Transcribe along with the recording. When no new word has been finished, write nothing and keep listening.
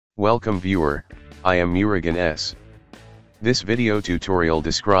Welcome viewer, I am Murugan S. This video tutorial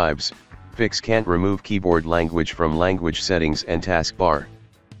describes, fix can't remove keyboard language from language settings and taskbar.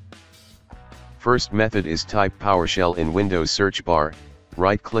 First method is type PowerShell in Windows search bar,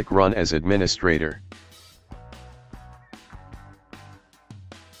 right-click Run as administrator.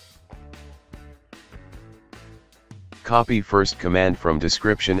 Copy first command from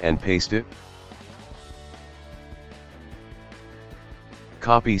description and paste it.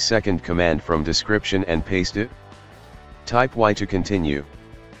 Copy second command from description and paste it. Type Y to continue.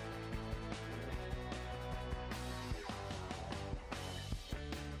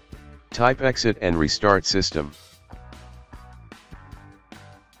 Type exit and restart system.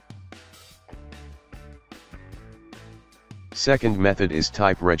 Second method is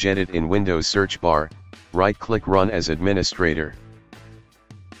type regedit in Windows search bar, right-click Run as administrator.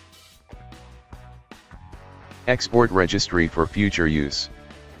 Export registry for future use.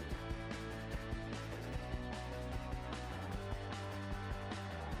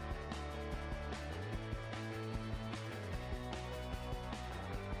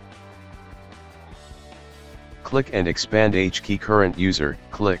 Click and expand H key current user,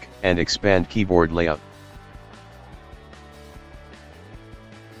 click and expand keyboard layout.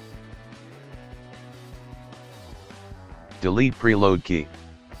 Delete preload key.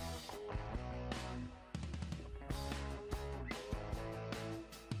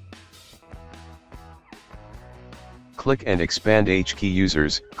 Click and expand H key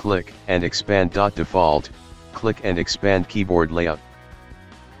users, click and expand .default, click and expand keyboard layout.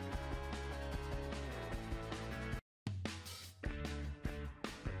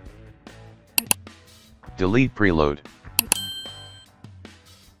 Delete preload.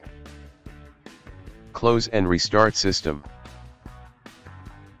 Close and restart system.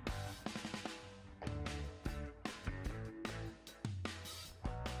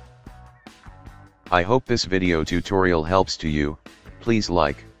 I hope this video tutorial helps to you. Please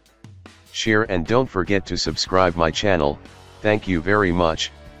like, share and don't forget to subscribe my channel. Thank you very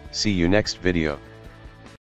much. See you next video.